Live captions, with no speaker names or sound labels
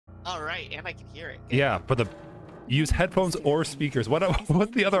All right, and I can hear it. Yeah, but use headphones or speakers.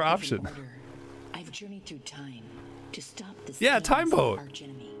 What's the other option? I've journeyed through time to stop the Yeah, time boat.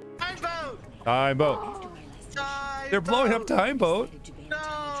 Time boat. Time boat. They're blowing up time boat.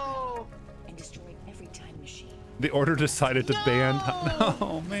 No. And destroy every time machine. The order decided to ban.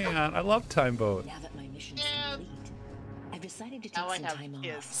 Oh man, I love time boat. Now that my mission is complete, I've decided to take some time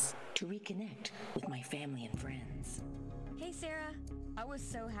off to reconnect with my family and friends. Hey Sarah, I was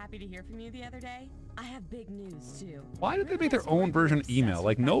so happy to hear from you the other day. I have big news too. Why did they make their own version of email?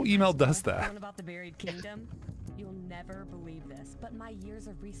 Like no email does that. One about the buried kingdom. You'll never believe this, but my years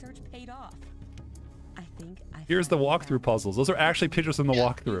of research paid off. I think Here's the walkthrough puzzles. Those are actually pictures from the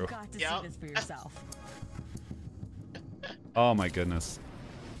walkthrough. You've got to see this for yourself. Oh my goodness.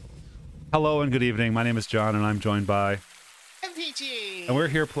 Hello and good evening. My name is John and I'm joined by MPG. And we're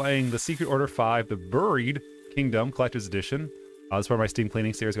here playing the Secret Order 5, The Buried Kingdom Collector's Edition. This is part of my Steam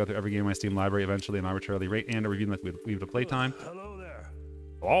cleaning series. Go through every game in my Steam library eventually and arbitrarily rate and review them like we have a playtime. Hello there.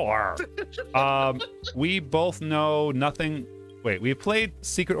 Oh, we both know nothing. Wait, we played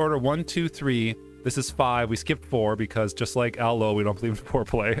Secret Order 1, 2, 3. This is 5. We skipped 4 because just like Allo, we don't believe in 4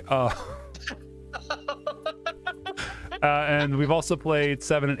 play. And we've also played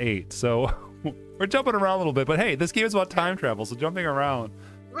 7 and 8. So we're jumping around a little bit. But hey, this game is about time travel, so jumping around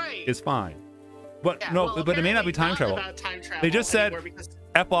is fine. But Yeah, no, well, but it may not be time travel. They just said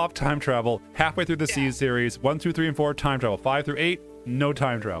F off time travel halfway through the series. 1, 2, 3, and 4 time travel. 5 through 8 no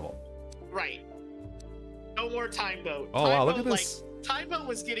time travel. Right. No more time boat. Oh time wow, boat, look at this. Like, time boat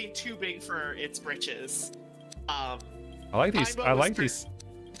was getting too big for its britches. I like these. I like these.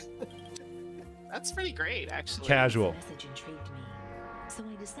 That's pretty great, actually. Casual. This message intrigued me, so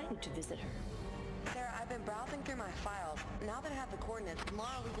I decided to visit her. Sarah, I've been browsing through my files. Now that I have the coordinates,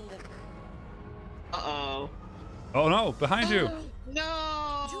 tomorrow we can Uh-oh. Oh no, behind you.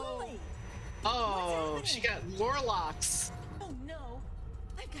 No! Julie! Oh, she got Morlocks. Oh no!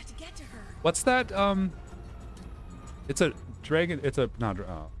 I've got to get to her. What's that? It's a dragon. It's a not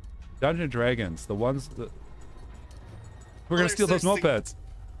Dungeon Dragons. The ones that we're gonna steal those mopeds.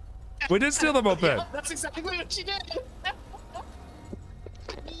 We did steal the moped. Yeah, that's exactly what she did.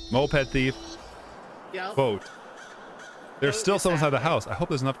 Moped thief. Yep. Boat. There's still someone inside the house. I hope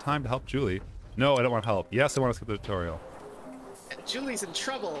there's enough time to help Julie. No, I don't want help. Yes, I want to skip the tutorial. Julie's in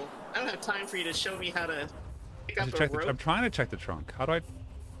trouble. I don't have time for you to show me how to pick up a rope. I'm trying to check the trunk. How do I?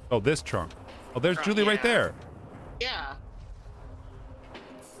 Oh, this trunk. Oh, there's Julie right there. Yeah.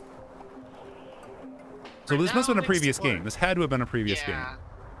 So this must have been a previous game. This had to have been a previous game.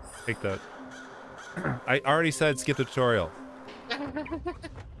 Take that. I already said skip the tutorial.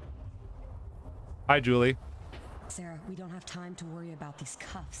 Hi, Julie. Sarah, we don't have time to worry about these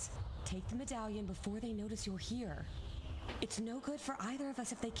cuffs. Take the medallion before they notice you're here. It's no good for either of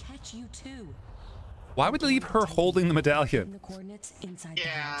us if they catch you too. Why would they leave her holding the medallion? The coordinates inside the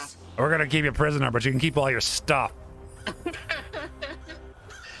house. We're gonna keep you prisoner, but you can keep all your stuff.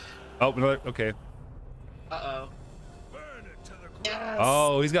 Oh, no, okay. Uh-oh. Yes.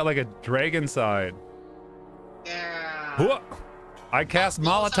 Oh, he's got like a dragon side. Yeah. Whoa. I cast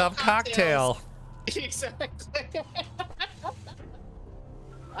Molotov cocktail. Exactly.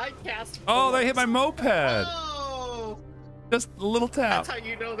 I cast. Oh, they hit my moped. Oh. Just a little tap. That's how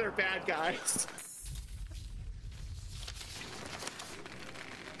you know they're bad guys.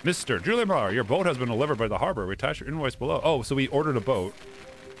 Mr. Julie Mar, your boat has been delivered by the harbor. We attach your invoice below. Oh, so we ordered a boat.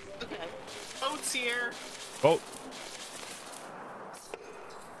 Okay. Boat's here. Boat.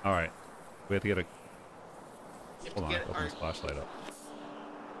 All right. We have to get a. Hold on, open this flashlight up.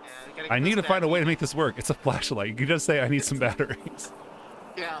 Yeah, I need to find a way to make this work. It's a flashlight. You can just say I need some batteries.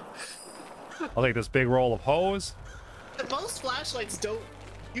 Yeah. I'll take this big roll of hose. Most flashlights don't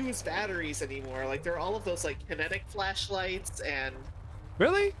use batteries anymore. Like, there are all of those, like, kinetic flashlights and...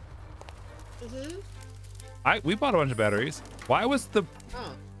 Really? We bought a bunch of batteries. Why was the...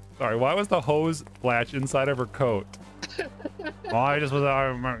 Oh. Sorry, why was the hose latch inside of her coat? Well, I just was...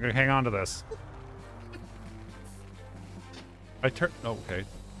 I'm gonna hang on to this. I turned... Oh, okay.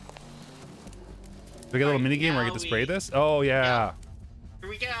 Do I get a little mini game where I get to spray this? Oh, yeah. Here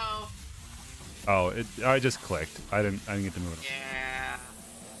we go. Oh, I just clicked. I didn't get to move it. Yeah.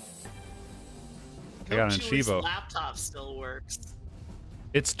 I got an Julie's Chivo. laptop still works.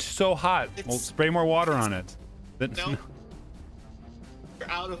 It's so hot. We'll spray more water on it. Nope.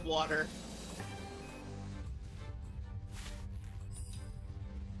 You're out of water.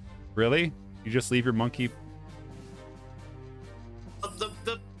 Really? You just leave your monkey?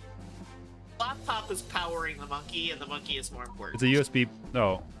 The laptop is powering the monkey, and the monkey is more important. It's a USB.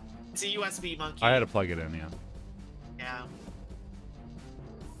 No. It's a USB monkey. I had to plug it in, yeah. Yeah.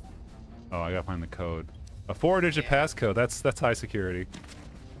 Oh, I gotta find the code. A 4-digit passcode. That's high security.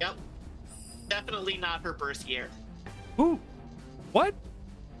 Yep. Definitely not her birth year. Ooh. What?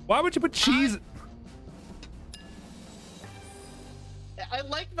 Why would you put cheese? I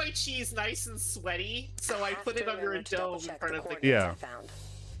like my cheese nice and sweaty, so I put it under a dome in front of the. Yeah.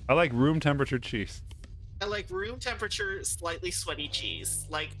 I like room temperature cheese. I like room temperature, slightly sweaty cheese.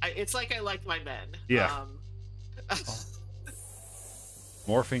 Like it's like I like my men. Yeah.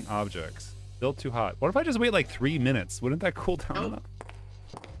 Morphing objects. Still too hot. What if I just wait like 3 minutes? Wouldn't that cool down enough?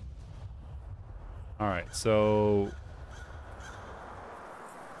 All right, so.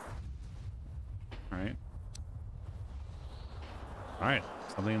 All right. All right,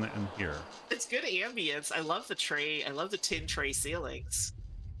 something in here. It's good ambience. I love the tray. I love the tin tray ceilings.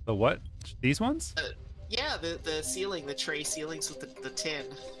 The what? These ones? Yeah, the ceiling, the tray ceilings with the tin.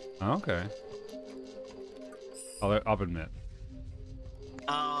 Okay. I'll admit.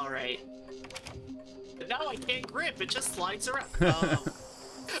 All right. But now I can't grip. It just slides around. Oh.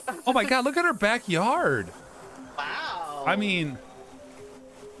 Oh my God! Look at her backyard. Wow. I mean,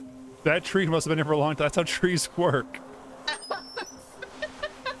 that tree must have been here for a long time. That's how trees work.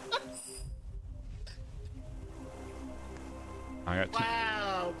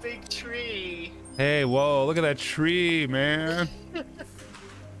 Wow, big tree. Hey, whoa, look at that tree, man.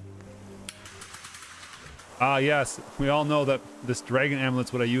 Yes, we all know that this dragon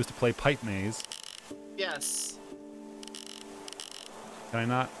amulet's what I use to play pipe maze. Yes. Can I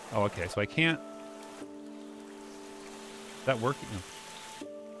not? Oh, okay, so I can't. Is that working?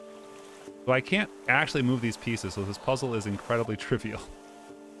 So I can't actually move these pieces, so this puzzle is incredibly trivial.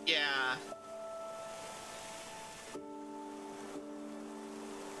 Yeah.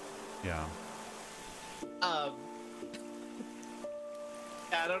 Yeah. I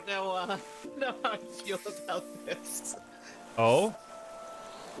don't know, know how I feel about this. Oh?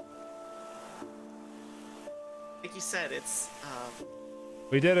 Like you said, it's,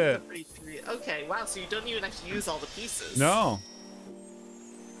 We did it. Okay, wow, so you don't even have to use all the pieces. No.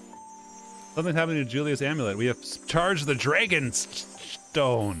 Something's happening to Julia's amulet. We have charged the dragon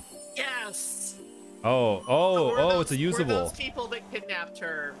stone. Yes! Oh, it's a usable. Were those people that kidnapped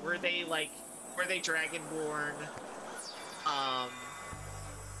her, were they dragonborn?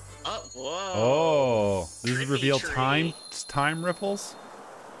 Oh, whoa. Oh, this is Trippy revealed tree. time riffles?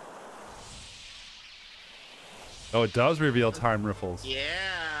 Oh, it does reveal time riffles.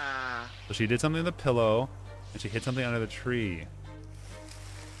 Yeah. So she did something to the pillow, and she hit something under the tree.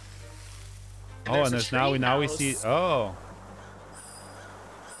 And and there's now we see. Oh.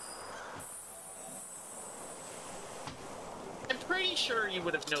 I'm pretty sure you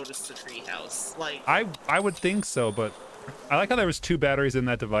would have noticed the treehouse. Like I would think so, but I like how there was 2 batteries in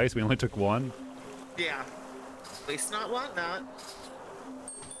that device. We only took 1. Yeah. At least not one, not.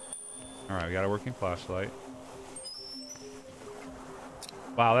 All right, we got a working flashlight.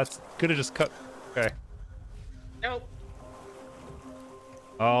 Wow, that's could have just cut. Okay. Nope.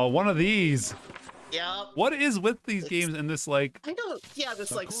 Oh, one of these. Yep. What is with these games and this like? I don't. Yeah,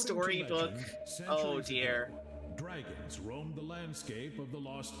 this like storybook. Oh dear. Dragons roamed the landscape of the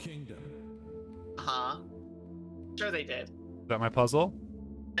Lost Kingdom. Uh-huh. Sure they did. Is that my puzzle?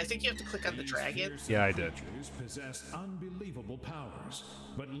 I think you have to click on the dragon. Yeah, I did. Possessed unbelievable powers,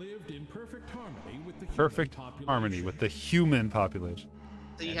 but lived in perfect harmony with the Perfect human harmony with the human population.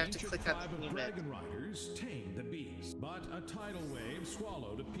 So you have to click on the human. Dragon riders tamed the beast, but a tidal wave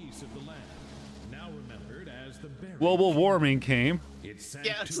swallowed a piece of the land, now remembered as the buried Global warming came. It sank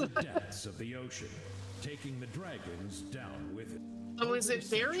to the depths of the ocean, taking the dragons down with it. So is it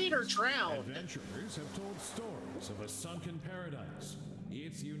buried or drowned? Adventurers have told stories of a sunken paradise.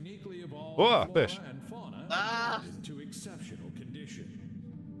 It's uniquely evolved Whoa, flora fish. and fauna to exceptional condition.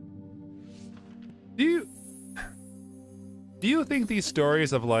 Do you think these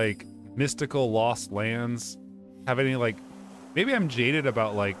stories of like mystical lost lands have any like? Maybe I'm jaded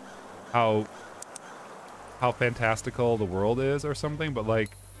about like how fantastical the world is or something, but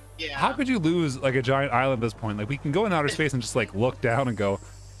like, Yeah. how could you lose like a giant island at this point? Like we can go in outer space and just like look down and go,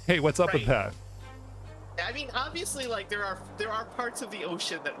 hey, what's up with that? I mean, obviously, like there are parts of the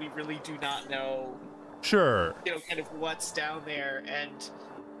ocean that we really do not know. Sure. You know, kind of what's down there, and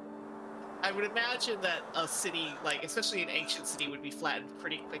I would imagine that a city, like especially an ancient city, would be flattened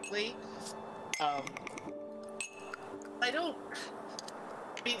pretty quickly. I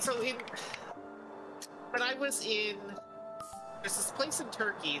mean, so when I was in, there's this place in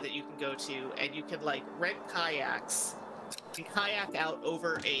Turkey that you can go to, and you can like rent kayaks and kayak out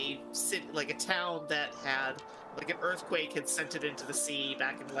over a city, like a town that had like an earthquake had sent it into the sea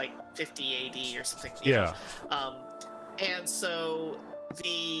back in like 50 AD or something. You know? And so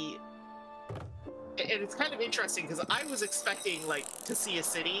and it's kind of interesting because I was expecting like to see a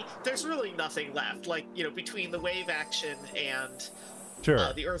city. There's really nothing left, like, you know, between the wave action and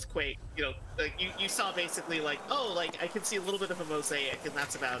the earthquake. You know, like you saw basically like, oh, like I can see a little bit of a mosaic, and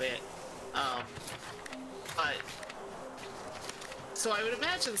that's about it. But so I would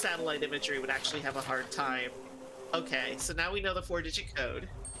imagine satellite imagery would actually have a hard time. Okay, so now we know the 4-digit code.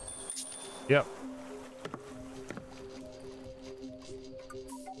 Yep.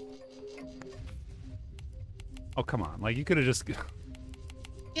 Oh, come on. Like, you could have just...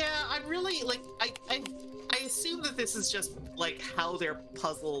 Yeah, I'm really, like, I assume that this is just, like, how their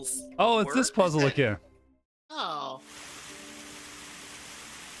puzzles Oh, it's work. this puzzle again. Oh.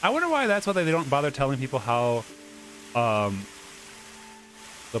 I wonder why that's why they don't bother telling people how the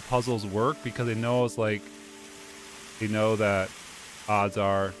puzzles work, because they know it's like... They know that odds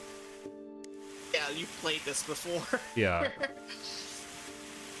are... Yeah, you've played this before. Yeah.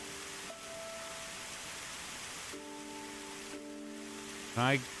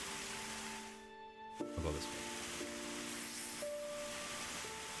 I'll go this way.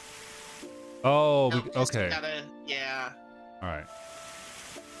 Oh, No, okay. Yeah. All right.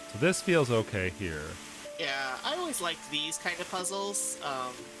 So this feels okay here. Yeah, I always liked these kind of puzzles.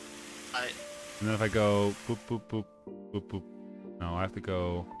 But And then if I go boop boop boop boop boop. No, I have to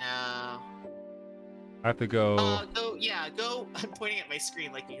go. no. I have to go. Go. I'm pointing at my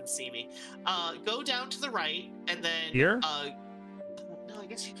screen like you can see me. Go down to the right, and then Here? No, I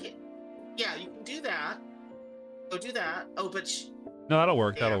guess you can't. Yeah, you can do that. Go do that. Oh, but No, that'll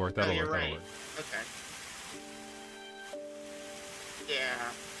work. yeah, That'll work. That'll you're work. That'll right. work. Okay.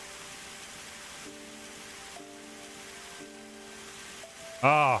 Yeah.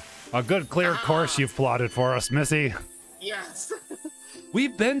 Ah, a good clear course you've plotted for us, Missy. Yes.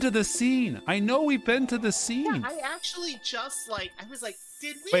 We've been to the scene. I know we've been to the scene. Yeah, I actually just I was like,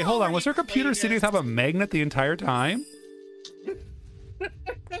 did we? Wait, hold on. already Was her play computer sitting this? atop a magnet the entire time?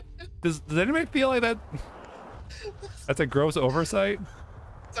 Does anybody feel like that? That's a gross oversight.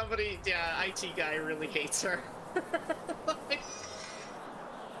 Somebody, yeah, IT guy really hates her.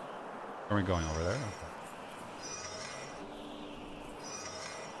 Are we going over there? Okay.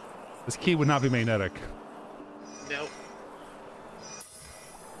 This key would not be magnetic. Nope.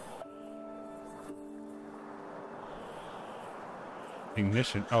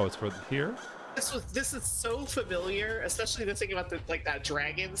 Ignition. Oh, it's for here? This is so familiar, especially the thing about the that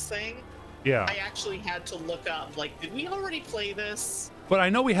dragons thing. Yeah. I actually had to look up, like, did we already play this? But I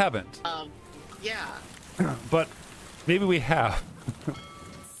know we haven't. Yeah. But maybe we have.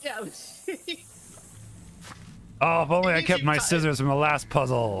 Yeah. Oh, if only I Maybe kept you my got- scissors from the last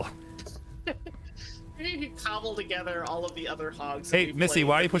puzzle. Maybe you cobble together all of the other hogs. that Hey, we Missy, played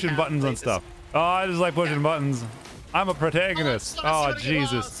why are that you we pushing haven't buttons on played this. stuff? Oh, I just like pushing buttons. I'm a protagonist. Oh,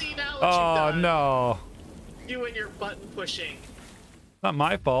 Jesus. See, now what Oh, you've done. no. You and your button pushing. Not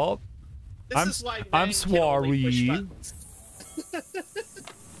my fault. This is why I'm men can only push sorry. buttons.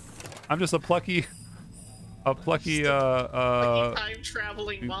 I'm just a plucky Time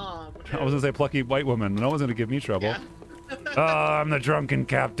traveling mom. I was gonna say plucky white woman. No one's gonna give me trouble. Yeah. Oh, I'm the drunken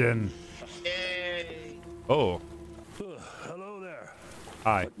captain. Yay. Oh, Hello there.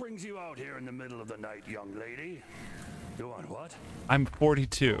 hi. What brings you out here in the middle of the night, young lady? You want what? I'm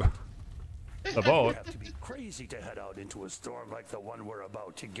 42. The You boat. have to be crazy to head out into a storm like the one we're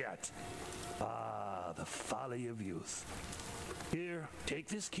about to get. Ah, the folly of youth. Here, take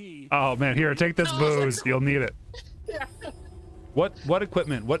this key. Oh man, here, take this booze. You'll need it. What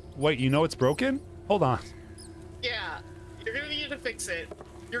equipment? Wait, you know it's broken? Hold on. Yeah, you're gonna need to fix it.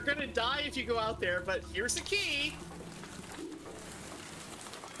 You're gonna die if you go out there, but here's the key.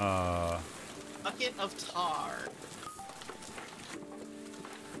 Bucket of tar.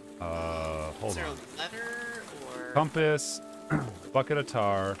 Hold Is there on. a letter or? Compass, bucket of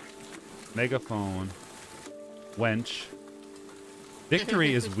tar, megaphone, wench.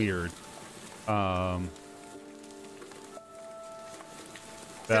 Victory is weird. Is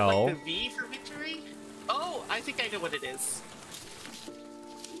Bell. that like the V for victory? Oh, I think I know what it is.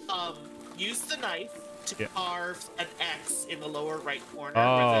 Use the knife to carve an X in the lower right corner.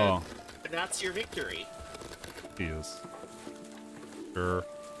 Oh. And that's your victory. Jesus. Sure.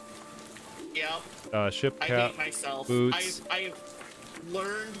 Yep. Ship I cap. hate myself. Boots. I've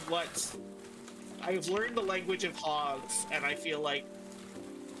learned I've learned the language of hogs, and I feel like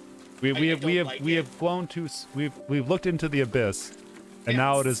We don't have flown to we've looked into the abyss, and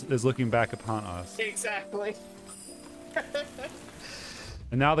now it is looking back upon us. exactly.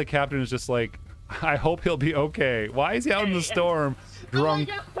 And now the captain is just like, I hope he'll be okay. Why is he out in the storm, drunk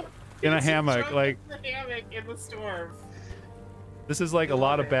in a He's hammock? drunk Like, in the hammock in the storm. this is like a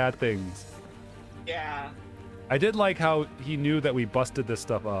lot of bad things. Yeah. I did like how he knew that we busted this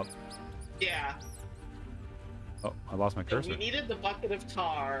stuff up. Yeah. Oh, I lost my cursor. So we needed the bucket of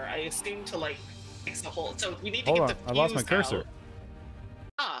tar, I assume, to like fix the hole. So we need to Hold get on, the fuse I lost my cursor. out.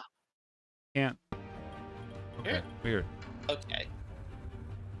 Ah. Can't. Okay, weird. Okay.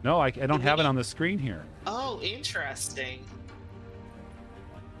 No, I don't have it on the screen here. Oh, interesting.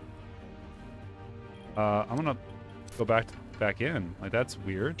 I'm gonna go back in. Like, that's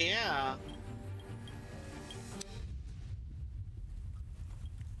weird. Yeah.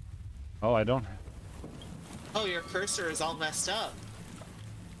 Oh, I don't. Oh, your cursor is all messed up.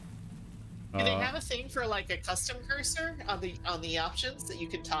 Do they have a thing for like a custom cursor on the options that you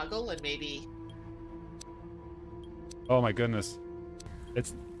can toggle and maybe? Oh my goodness.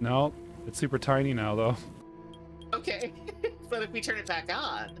 It's super tiny now though. Okay, but if we turn it back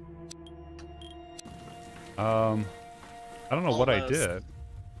on. I don't know what I did.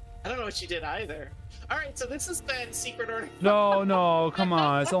 I don't know what you did either. All right, so this has been Secret Order. No, come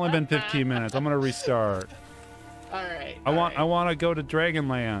on. It's only been 15 minutes. I'm gonna restart. All right. I want to go to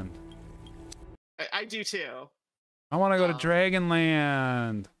Dragonland. I do too. I want to go to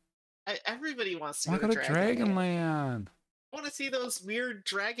Dragonland. Everybody wants to go to Dragonland. I want to see those weird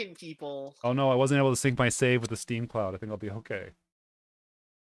dragon people. Oh no, I wasn't able to sync my save with the Steam Cloud. I think I'll be okay.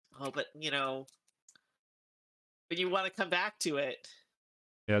 Oh, but you know, but you want to come back to it.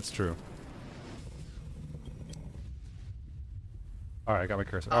 Yeah, it's true. All right, I got my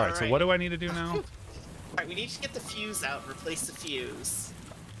cursor. All right, so what do I need to do now? All right, we need to get the fuse out and replace the fuse.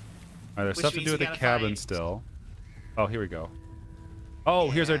 All right, there's stuff to do with the cabin still. Oh, here we go. Oh,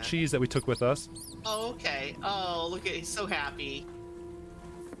 here's our cheese that we took with us. Oh, okay. Oh, look at, he's so happy.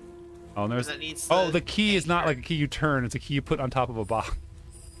 Oh, and there's. The key is not like a key you turn; it's a key you put on top of a box.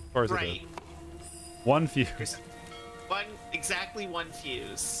 Or is it? One fuse. Exactly one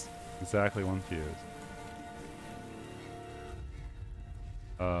fuse. Exactly one fuse.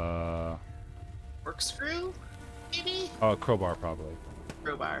 Corkscrew, maybe? Oh, crowbar probably.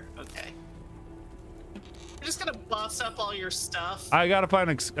 Crowbar. Okay. You're just gonna bust up all your stuff. I gotta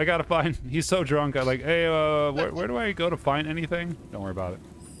find. He's so drunk. I'm like, hey, where do I go to find anything? Don't worry about it.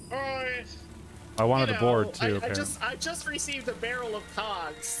 I wanted the board too. I just received a barrel of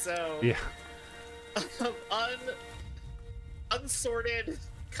cogs, so yeah. Unsorted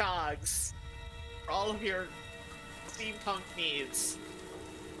cogs for all of your steampunk needs.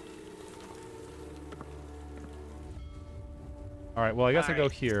 All right. Well, I guess I go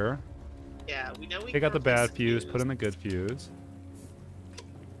here. Yeah, we know we take out the bad fuse, put in the good fuse.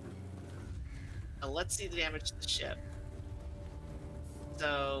 Now let's see the damage to the ship.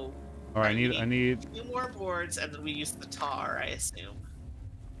 So. All right, I need 2 more boards, and then we use the tar, I assume.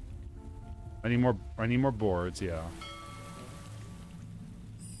 I need more boards. Yeah.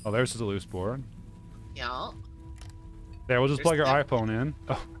 Oh, there's a loose board. Yeah. There, we'll just plug our iPhone in.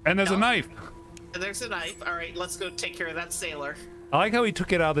 Oh, and there's a knife. And there's a knife. All right, let's go take care of that sailor. I like how he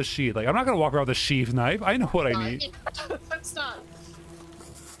took it out of the sheath. Like, I'm not gonna walk around with a sheath knife. I know what I need. That's not.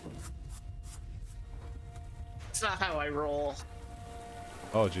 It's not how I roll.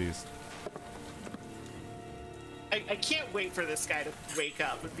 Oh, jeez. I can't wait for this guy to wake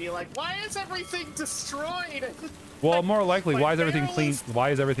up and be like, "Why is everything destroyed?" Well, more likely, why is everything clean?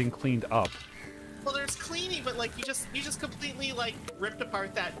 Why is everything cleaned up? Well, there's cleaning, but like you just completely like ripped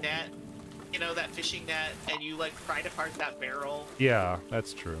apart that net. You know, that fishing net, and you like pried apart that barrel. Yeah,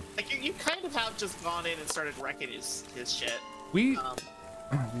 that's true. Like you kind of have just gone in and started wrecking his shit. We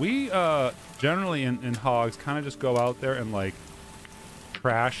generally in Hogs kind of just go out there and like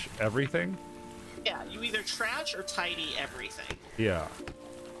trash everything. Yeah, you either trash or tidy everything. Yeah.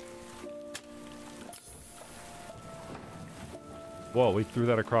 Whoa, we threw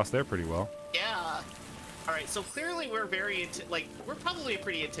that across there pretty well. Yeah. All right, so clearly we're we're probably a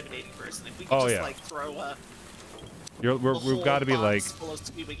pretty intimidating person if we can just like throw a. We've got to be like full of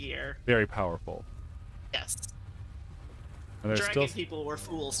scuba gear. Very powerful. Yes. And there's Dragon people were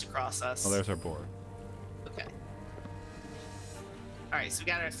fools to cross us. Oh, there's our board. Okay. All right, so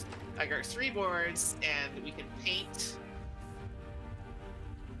I got our 3 boards, and we can paint.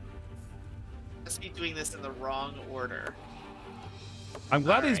 Must be doing this in the wrong order. I'm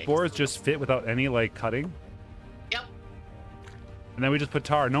glad these boards just fit without any like cutting. Yep. And then we just put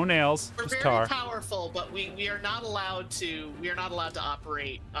tar, no nails, We're just very tar. powerful, but we are not allowed to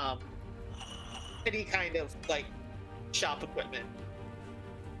operate any kind of like shop equipment.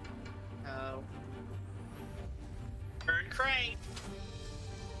 Turn crank.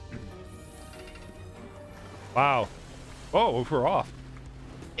 Wow. Oh, we're off.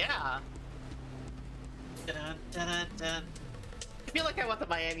 Yeah. Dun, dun, dun, dun. I feel like I want the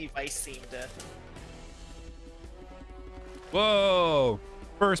Miami Vice scene to Whoa!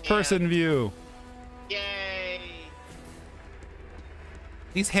 First person view. Yay!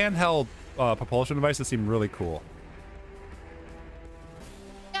 These handheld propulsion devices seem really cool.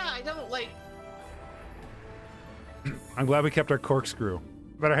 Yeah, I don't like. I'm glad we kept our corkscrew.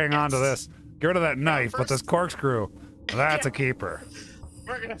 Better hang on to this. Get rid of that knife, but this corkscrew, that's a keeper.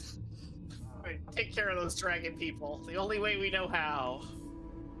 We're gonna take care of those dragon people. The only way we know how.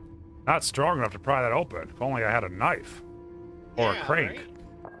 Not strong enough to pry that open. If only I had a knife. Or a crank.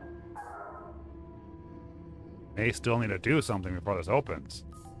 Right? May still need to do something before this opens.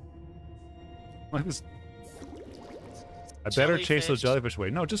 Like this. I better chase those jellyfish away.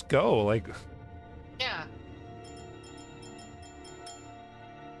 No, just go. Like. Yeah.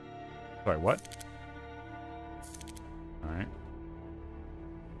 Sorry, what? Alright.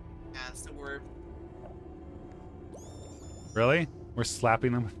 That's the word. Really? We're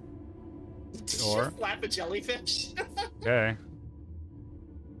slapping them? Or? Slap a jellyfish? Okay.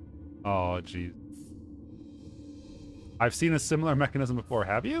 Oh, jeez. I've seen a similar mechanism before.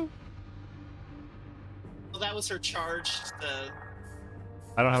 Have you? Well, that was her charge.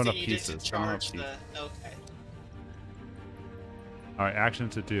 I don't have enough You pieces. did to charge the. Okay. Alright, action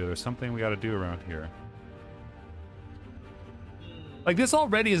to do. There's something we gotta do around here. Like, this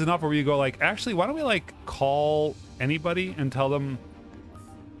already is enough where you go, like, actually, why don't we, like, call anybody and tell them...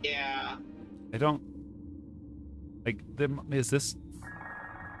 Yeah. I don't... Like, is this...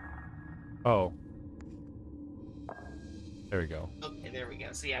 Oh. There we go. Okay, there we go.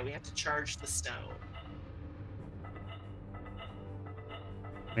 So, yeah, we have to charge the stone.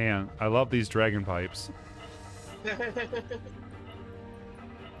 Man, I love these dragon pipes.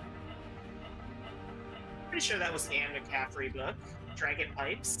 Pretty sure that was the Anne McCaffrey book. Dragon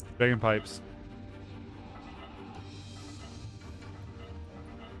Pipes. Dragon pipes.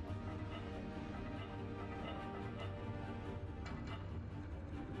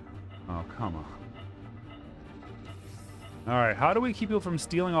 Oh, come on. Alright, how do we keep people from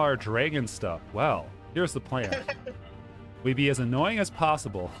stealing all our dragon stuff? Well, here's the plan. We be as annoying as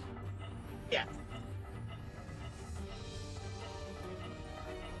possible. Yeah.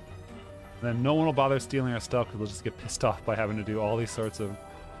 And then no one will bother stealing our stuff because they'll just get pissed off by having to do all these sorts of...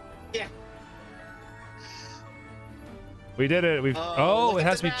 Yeah. We did it. We've... Oh, it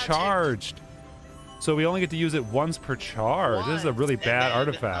has to be magic. charged. So we only get to use it once per charge. This is a really bad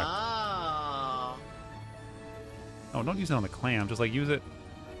artifact. Oh. Oh, don't use it on the clam. Just, like, use it...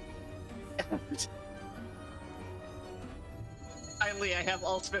 Finally, I have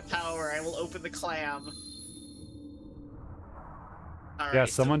ultimate power. I will open the clam. All Yeah, right,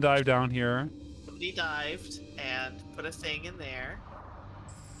 someone dived down here. Somebody dived and put a thing in there.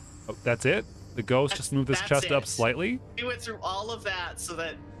 Oh, that's it? The ghost just moved this That's chest up it. slightly? We went through all of that so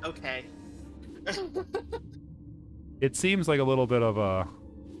that... Okay. It seems like a little bit of a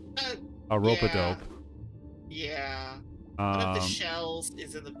rope-a-dope. Yeah. One of the shells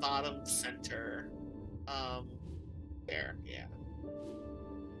is in the bottom center. There, yeah.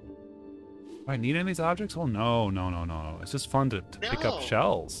 Do I need any of these objects? Oh, no. It's just fun to pick up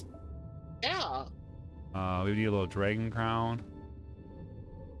shells. Yeah. We need a little dragon crown.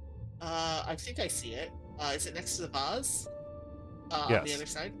 I think I see it. Is it next to the vase? Yes. On the other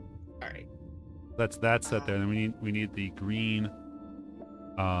side? Alright. That's it there. Then we need the green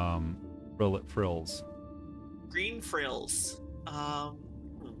frills. Green frills. Trying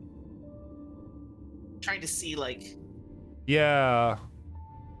to see, like... Yeah.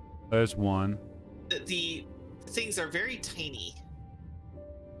 There's one. The things are very tiny.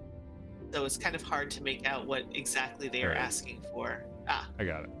 So it's kind of hard to make out what exactly they are asking for. Ah. I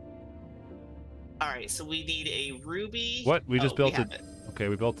got it. Alright, so we need a ruby. What? We just built it. it. Okay,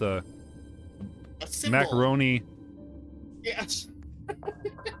 we built a symbol. macaroni. Yeah.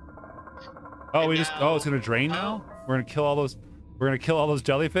 Oh, it's gonna drain now? We're gonna kill all those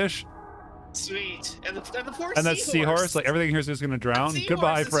jellyfish? Sweet. And the poor And that seahorse, like everything here is just gonna drown.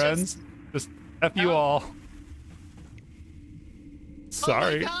 Goodbye, friends. Just F you all.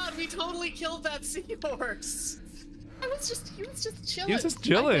 Sorry. Oh my god, we totally killed that seahorse. He was just chilling. He was just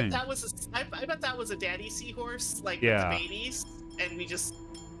chilling. I bet that was a daddy seahorse, like yeah. with the babies, and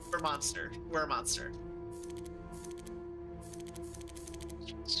we're a monster.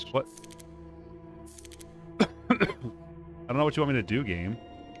 What? I don't know what you want me to do, game.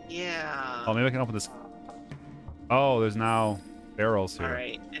 Yeah. Oh, maybe I can open this. Oh, there's now barrels here.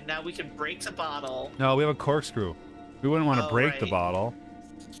 Alright, and now we can break the bottle. No, we have a corkscrew. We wouldn't want to break the bottle.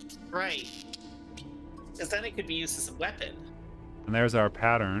 Right. Because then it could be used as a weapon. And there's our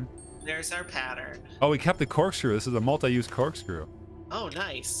pattern. There's our pattern. Oh, we kept the corkscrew. This is a multi-use corkscrew. Oh,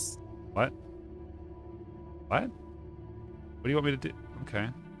 nice. What? What? What do you want me to do? Okay.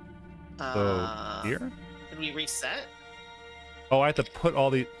 So here? Can we reset? Oh, I have to put all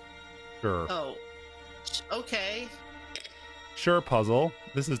the. Sure. Oh, okay. Sure, puzzle.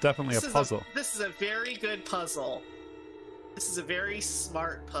 This is definitely a puzzle. This is a very good puzzle. This is a very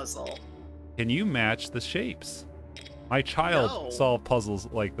smart puzzle. Can you match the shapes? My child solved puzzles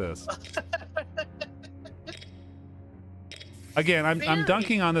like this. Again, I'm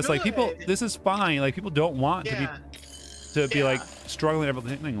dunking on this. Like people, this is fine. Like people don't want to be like struggling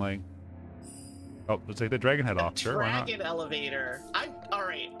everything. Like, oh, let's take the dragon head off. Sure, why not? Dragon elevator. All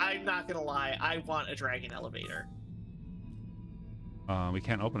right. I'm not gonna lie. I want a dragon elevator. We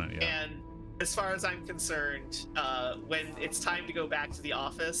can't open it yet. And as far as I'm concerned, when it's time to go back to the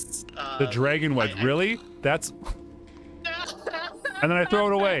office, the dragon wedge. Really? That's. And then I throw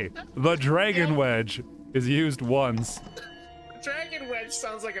it away. The dragon wedge is used once. Dragon wedge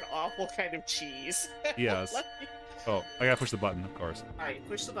sounds like an awful kind of cheese. Yes. Oh, I gotta push the button, of course. Alright,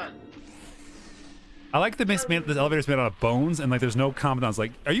 push the button. I like the this elevator's made out of bones, and like there's no confidence.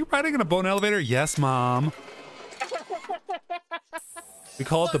 Like, are you riding in a bone elevator? Yes, Mom. We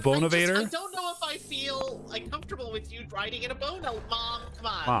call it the bone elevator. I don't know if I feel like comfortable with you riding in a bone. Mom, come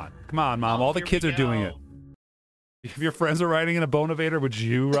on. Come on, Mom. All the kids are doing it. If your friends are riding in a bone elevator, would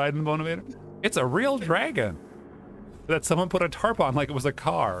you ride in the bone elevator? It's a real dragon that someone put a tarp on like it was a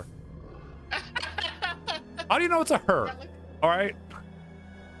car. How do you know it's a her? All right.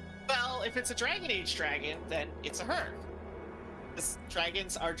 Well, if it's a Dragon Age dragon, then it's a her. Because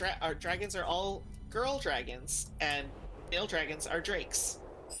dragons are all girl dragons, and male dragons are drakes,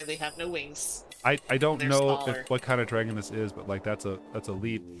 and they have no wings. I don't know what kind of dragon this is, but like that's a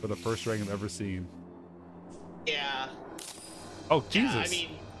leap for the first dragon I've ever seen. Yeah. Oh Jesus! Yeah, I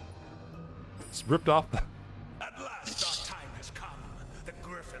mean, it's ripped off the. At last our time has come. The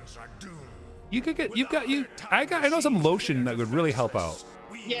griffins are doomed. You could get. I know some lotion that would really help out.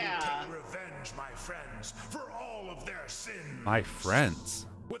 Yeah. Revenge, my friends, for all of their sins. My friends.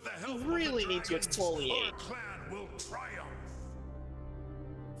 With the help You really need to dragons, exfoliate. our clan will triumph.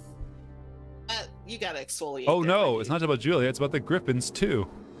 You gotta exfoliate. Oh no, it's not about Julia. It's about the griffins too.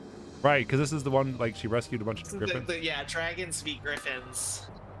 Right, because this is the one like she rescued a bunch of griffins. Yeah, dragons v griffins.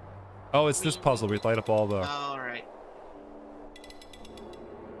 Oh, it's this puzzle. We light up all the. All right.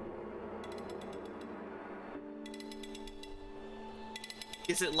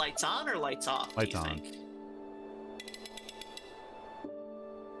 Is it lights on or lights off? Lights on. Think?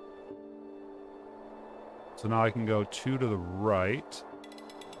 So now I can go 2 to the right.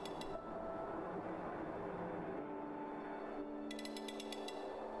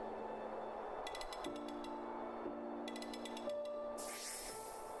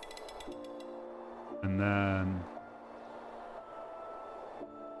 And then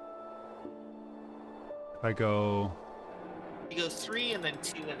if I go. You go 3 and then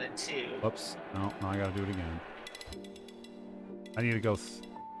 2 and then 2. Whoops. No, I gotta do it again. I need to go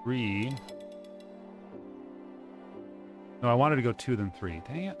 3. No, I wanted to go 2 then 3.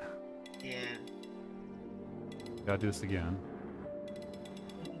 Dang it. Yeah. Gotta do this again.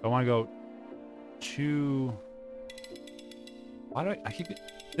 I want to go 2. Why do I keep it?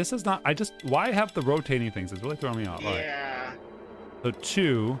 This is not. Why have the rotating things? It's really throwing me off. Yeah. Right. So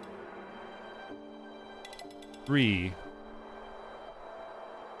 2, 3,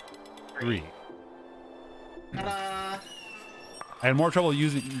 3. I had more trouble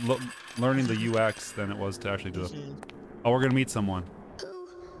learning the UX than it was to actually do it. Oh, we're gonna meet someone.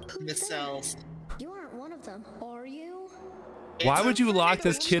 Miss Cells. You aren't one of them, are you? Why would you lock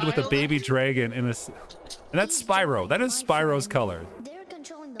this kid with a baby dragon in a? And that's Spyro. That is Spyro's color. They're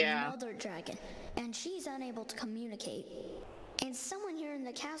controlling the mother dragon, and she's unable to communicate. And someone here in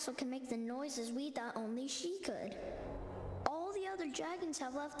the castle can make the noises we thought only she could. All the other dragons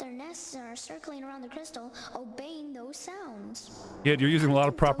have left their nests and are circling around the crystal, obeying those sounds. Yeah, you're using a lot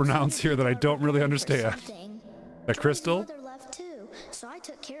of proper nouns here that I don't really understand. The crystal? Mother left too, so I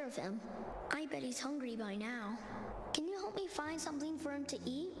took care of him. I bet he's hungry by now. Can you help me find something for him to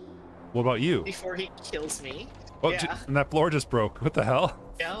eat? What about you? Before he kills me. Oh, yeah. And that floor just broke. What the hell?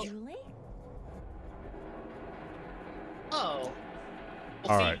 Yeah. Julie? Oh.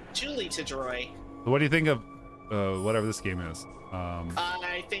 All right. Julie to Droy. So what do you think of whatever this game is?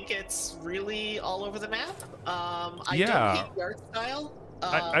 I think it's really all over the map. I Yeah. don't hate the art style.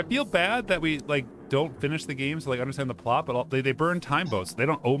 I feel bad that we like don't finish the game to like understand the plot, but they burn time boats. They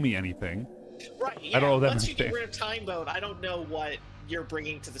don't owe me anything. Right. Yeah. I don't owe them Once anything. you get rid of time boat, I don't know what you're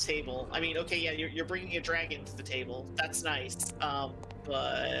bringing to the table. I mean, okay, yeah, you're bringing a dragon to the table. That's nice.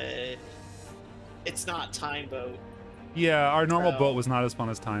 But it's not time boat. Yeah, our normal boat was not as fun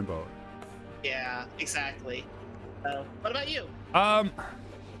as time boat. Yeah, exactly. What about you?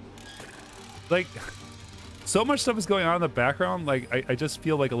 Like, so much stuff is going on in the background. Like, I just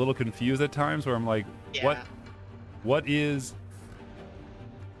feel like a little confused at times where I'm like, Yeah. what is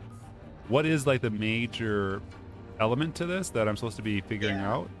like the major element to this that I'm supposed to be figuring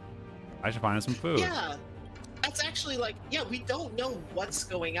out? I should find some food. Yeah. That's actually like, yeah, we don't know what's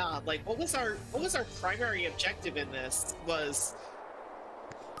going on. Like, what was our primary objective in this was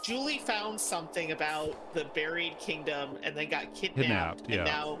Julie found something about the buried kingdom and then got kidnapped. Yeah. And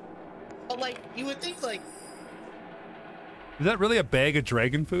now, but like, you would think like, is that really a bag of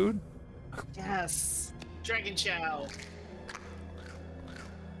dragon food? yes, dragon chow.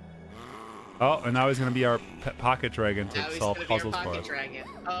 Oh, and now he's gonna be our pet pocket dragon to solve puzzles for us. Dragon.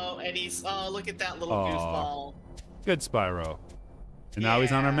 Oh, and he's look at that little goofball. Good Spyro. And now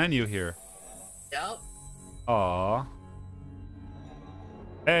he's on our menu here. Yep. Aw.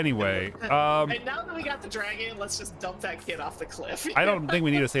 Anyway, and now that we got the dragon, let's just dump that kid off the cliff. I don't think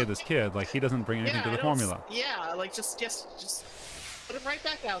we need to save this kid. Like, he doesn't bring anything to the formula. Yeah, like just put him right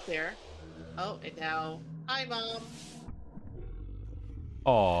back out there. Oh, and now, hi, Mom.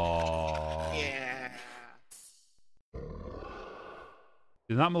 Aww. Yeah.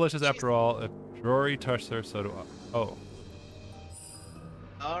 She's not malicious after all. If Rory touched her, so do I. Oh.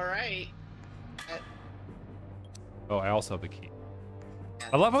 All right. Oh, I also have the key.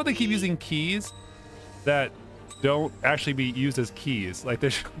 I love how they keep using keys that don't actually be used as keys. Like, they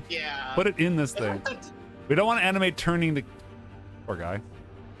should put it in this thing. We don't want to animate turning the... Poor guy.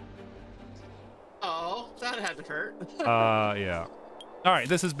 Oh, that had to hurt. Yeah. All right,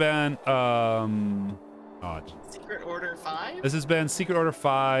 this has been Secret Order 5? This has been Secret Order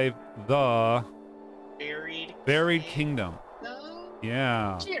 5, the Buried Kingdom. No?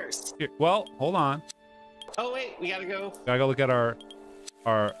 Yeah. Cheers. Here, well, hold on. Oh wait, we gotta go. Gotta go look at our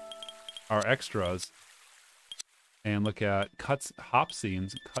extras and look at hop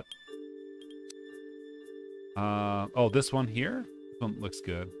scenes. Oh, this one here? This one looks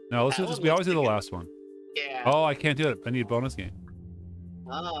good. No, let's do this. We always do the last one. Yeah. Oh, I can't do it. I need a bonus game.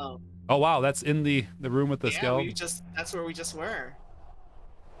 Oh. Oh wow, that's in the room with the skeleton. That's where we just were.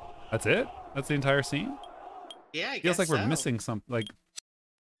 That's it? That's the entire scene? Yeah, I Feels guess like we're so. missing something. Like.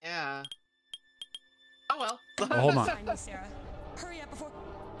 Yeah. Oh well. Oh, hold on. Find me, Sarah. Hurry up before.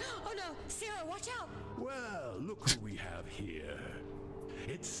 Oh no, Sarah, watch out! Well, look who we have here.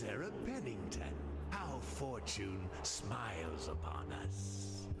 It's Sarah Pennington. How fortune smiles upon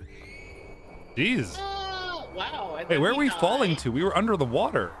us. Jeez. Oh, wow. Hey, where are we falling to? We were under the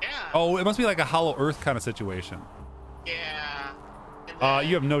water. Yeah. Oh, it must be like a Hollow Earth kind of situation. Yeah.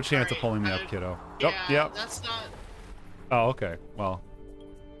 You have no chance of pulling me up, kiddo. Yeah, Yep. that's not... Oh, okay. Well.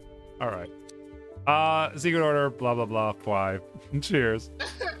 All right. Secret Order, blah, blah, blah, 5. Cheers.